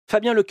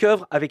Fabien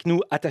Lecœuvre avec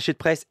nous, attaché de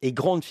presse et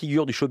grande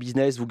figure du show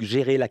business. Vous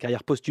gérez la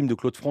carrière posthume de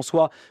Claude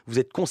François. Vous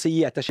êtes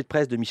conseiller attaché de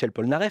presse de Michel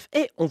Polnareff.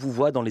 Et on vous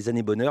voit dans Les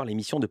Années Bonheur,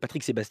 l'émission de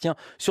Patrick Sébastien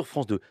sur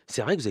France 2.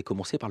 C'est vrai que vous avez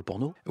commencé par le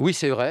porno? Oui,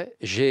 c'est vrai.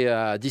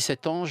 À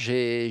 17 ans,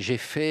 j'ai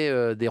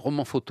fait des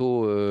romans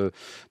photos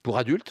pour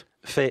adultes.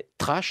 Fait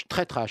Trash,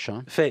 très trash.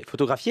 Hein. Fait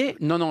photographier?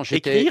 Non,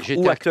 Écrire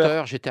ou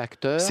acteur? J'étais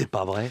acteur. C'est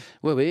pas vrai.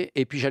 Oui.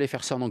 Et puis j'allais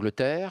faire ça en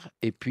Angleterre.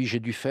 Et puis j'ai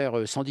dû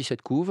faire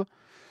 117 couves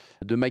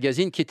de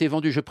magazines qui étaient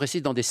vendus, je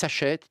précise, dans des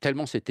sachets,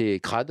 tellement c'était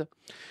crade.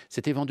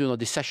 C'était vendu dans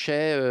des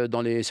sachets,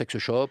 dans les sex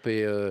shops.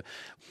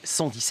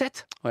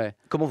 117? Ouais.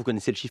 Comment vous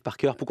connaissez le chiffre par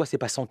cœur? Pourquoi c'est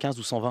pas 115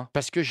 ou 120?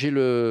 Parce que j'ai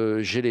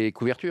les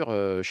couvertures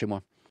chez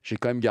moi. J'ai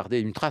quand même gardé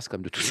une trace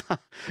comme de tout ça.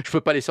 Je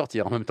peux pas les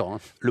sortir en même temps. Hein.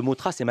 Le mot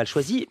trace est mal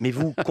choisi, mais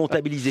vous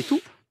comptabilisez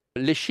tout?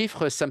 Les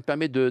chiffres, ça me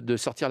permet de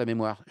sortir la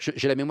mémoire.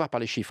 J'ai la mémoire par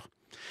les chiffres.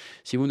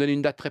 Si vous me donnez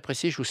une date très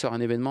précise, je vous sors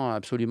un événement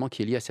absolument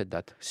qui est lié à cette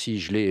date. Si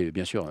je l'ai,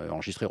 bien sûr,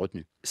 enregistré,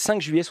 retenu.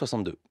 5 juillet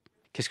 62.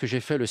 Qu'est-ce que j'ai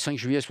fait le 5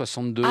 juillet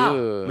 62 Moi,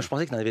 je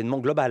pensais que c'était un événement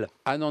global.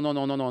 Ah non,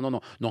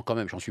 quand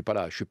même, j'en suis pas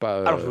là. Je suis pas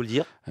Alors, je vais vous le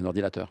dire. un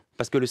ordinateur.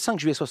 Parce que le 5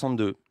 juillet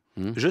 62,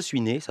 je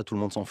suis né, ça tout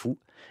le monde s'en fout,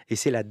 et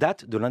c'est la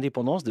date de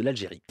l'indépendance de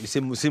l'Algérie.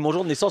 C'est mon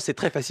jour de naissance, c'est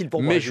très facile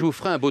pour moi. Mais je vous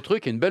ferai un beau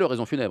truc et une belle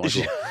oraison funèbre.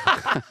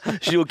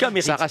 J'ai aucun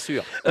mérite. Ça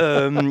rassure.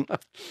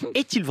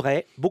 Est-il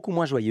vrai, beaucoup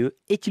moins joyeux,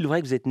 est-il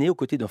vrai que vous êtes né aux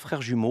côtés d'un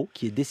frère jumeau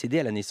qui est décédé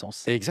à la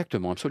naissance?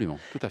 Exactement, absolument,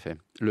 tout à fait.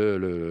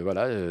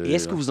 Voilà. Et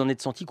est-ce que vous en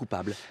êtes senti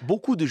coupable?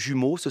 Beaucoup de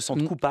jumeaux se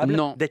sentent coupables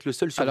d'être le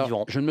seul survivant.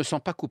 Alors, je ne me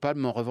sens pas coupable,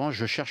 mais en revanche,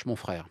 je cherche mon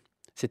frère.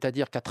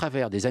 C'est-à-dire qu'à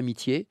travers des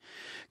amitiés,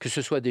 que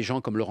ce soit des gens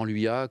comme Laurent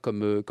Luyat,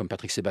 comme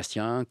Patrick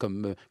Sébastien,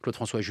 comme Claude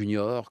François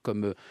Junior,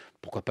 comme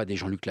pourquoi pas des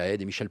Jean-Luc Lahaye,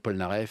 des Michel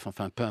Polnareff,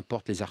 enfin peu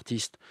importe les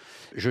artistes,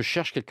 je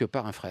cherche quelque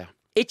part un frère.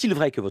 Est-il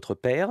vrai que votre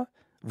père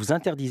vous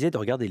interdisait de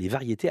regarder les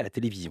variétés à la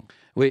télévision?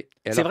 Oui.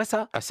 C'est vrai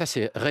ça? Ah, ça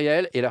c'est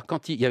réel. Et alors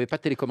quand il n'y avait pas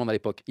de télécommande à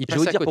l'époque, il Je vais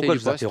vous passait dire à côté pourquoi du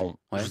je vous poste. interromps.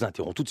 Ouais. Je vous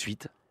interromps tout de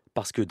suite.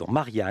 Parce que dans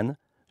Marianne,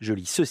 je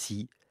lis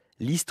ceci: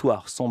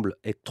 l'histoire semble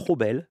être trop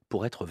belle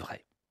pour être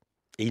vraie.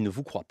 Et il ne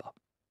vous croit pas.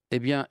 Eh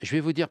bien, je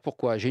vais vous dire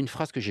pourquoi. J'ai une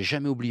phrase que j'ai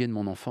jamais oubliée de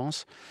mon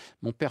enfance.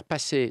 Mon père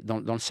passait dans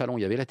le salon,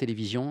 il y avait la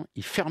télévision,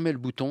 il fermait le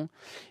bouton,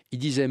 il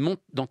disait: monte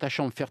dans ta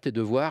chambre faire tes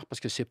devoirs, parce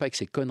que c'est pas avec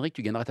ces conneries que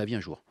tu gagneras ta vie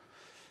un jour.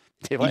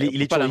 C'est vrai,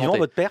 Il est toujours vivant,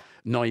 votre père?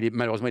 Non,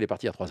 malheureusement, il est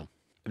parti il y a 3 ans.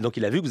 Donc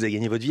il a vu que vous avez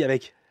gagné votre vie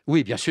avec.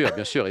 Oui, bien sûr.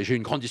 Et j'ai eu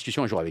une grande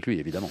discussion un jour avec lui,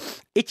 évidemment.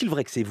 Est-il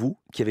vrai que c'est vous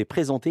qui avez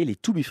présenté les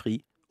To Be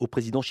Free au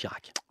président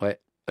Chirac? Ouais,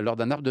 lors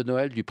d'un arbre de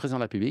Noël du président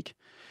de la République.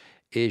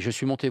 Et je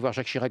suis monté voir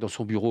Jacques Chirac dans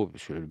son bureau,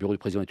 parce que le bureau du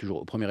président est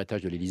toujours au premier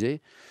étage de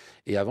l'Élysée.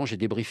 Et avant, j'ai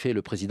débriefé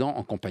le président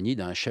en compagnie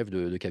d'un chef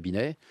de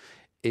cabinet.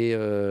 Et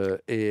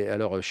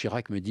alors,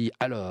 Chirac me dit: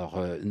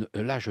 alors,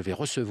 là, je vais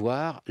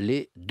recevoir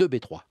les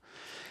 2B3.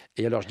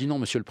 Et alors, je dis: non,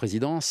 monsieur le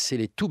président, c'est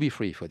les To Be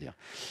Free, il faut dire.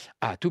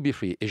 Ah, To Be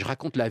Free. Et je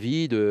raconte la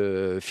vie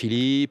de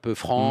Philippe,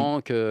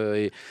 Franck,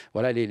 et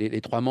voilà, les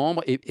 3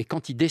 membres. Et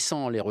quand il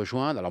descend les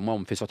rejoindre, alors moi, on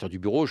me fait sortir du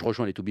bureau, je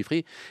rejoins les To Be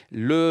Free.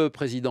 Le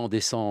président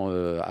descend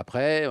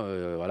après,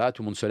 voilà,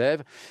 tout le monde se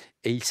lève.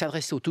 Et il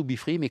s'adressait aux To Be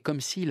Free, mais comme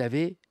s'il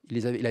avait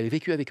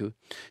vécu avec eux.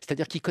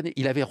 C'est-à-dire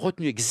il avait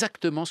retenu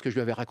exactement ce que je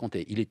lui avais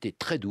raconté. Il était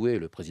très doué,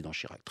 le président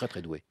Chirac, très,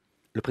 très doué.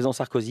 Le président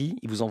Sarkozy,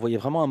 il vous envoyait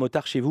vraiment un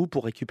motard chez vous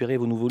pour récupérer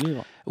vos nouveaux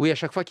livres? Oui, à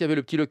chaque fois qu'il y avait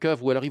le petit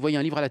Lecœuvre, ou alors il voyait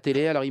un livre à la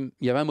télé, alors il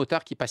y avait un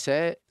motard qui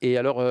passait, et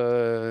alors...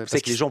 Vous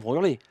savez que les gens vont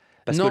hurler,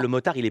 parce que le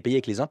motard, il est payé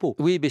avec les impôts.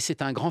 Oui, mais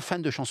c'est un grand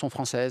fan de chansons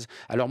françaises.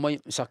 Alors moi,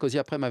 Sarkozy,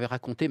 après,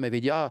 m'avait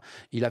dit,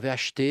 il avait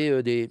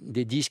acheté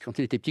des disques quand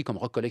il était petit, comme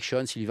Rock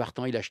Collection, Sylvie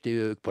Vartan, il a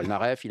acheté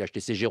Polnareff, il a acheté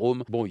C.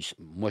 Jérôme. Bon,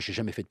 moi, j'ai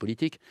jamais fait de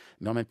politique,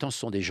 mais en même temps, ce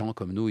sont des gens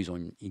comme nous,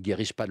 ils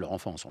guérissent pas de leur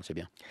enfance, on le sait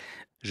bien.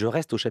 Je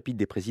reste au chapitre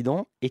des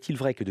présidents. Est-il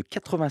vrai que de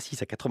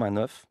 86 à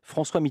 89,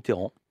 François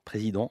Mitterrand,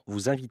 président,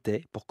 vous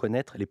invitait pour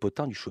connaître les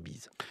potins du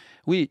showbiz?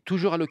 Oui,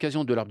 toujours à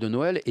l'occasion de l'arbre de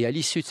Noël, et à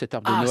l'issue de cet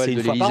arbre de Noël c'est de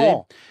une fois l'Élysée. par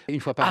an. Une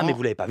fois par an. Ah, mais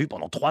vous l'avez pas vu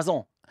pendant 3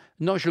 ans.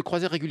 Non, je le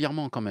croisais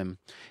régulièrement quand même.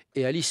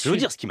 Et à l'issue... Je veux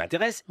dire, ce qui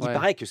m'intéresse, il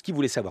paraît que ce qu'il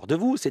voulait savoir de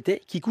vous,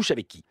 c'était qui couche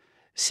avec qui.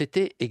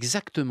 C'était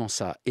exactement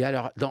ça. Et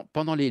alors,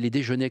 pendant les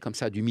déjeuners comme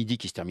ça, du midi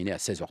qui se terminaient à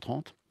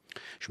 16h30,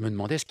 je me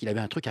demandais ce qu'il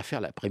avait un truc à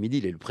faire l'après-midi,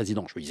 le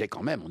président. Je me disais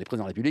quand même, on est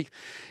président de la République.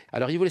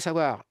 Alors, il voulait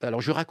savoir.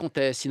 Alors, je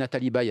racontais si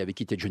Nathalie Baye avait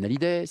quitté John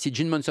Hallyday, si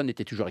Jim Monson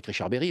était toujours avec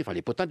Richard Berry, enfin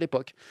les potins de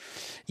l'époque.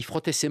 Il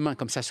frottait ses mains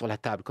comme ça sur la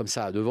table, comme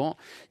ça, devant.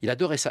 Il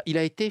adorait ça. Il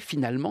a été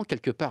finalement,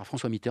 quelque part,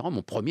 François Mitterrand,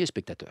 mon premier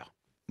spectateur.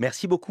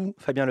 Merci beaucoup,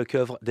 Fabien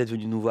Lecœuvre, d'être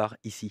venu nous voir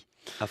ici,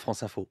 à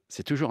Franceinfo.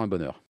 C'est toujours un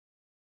bonheur.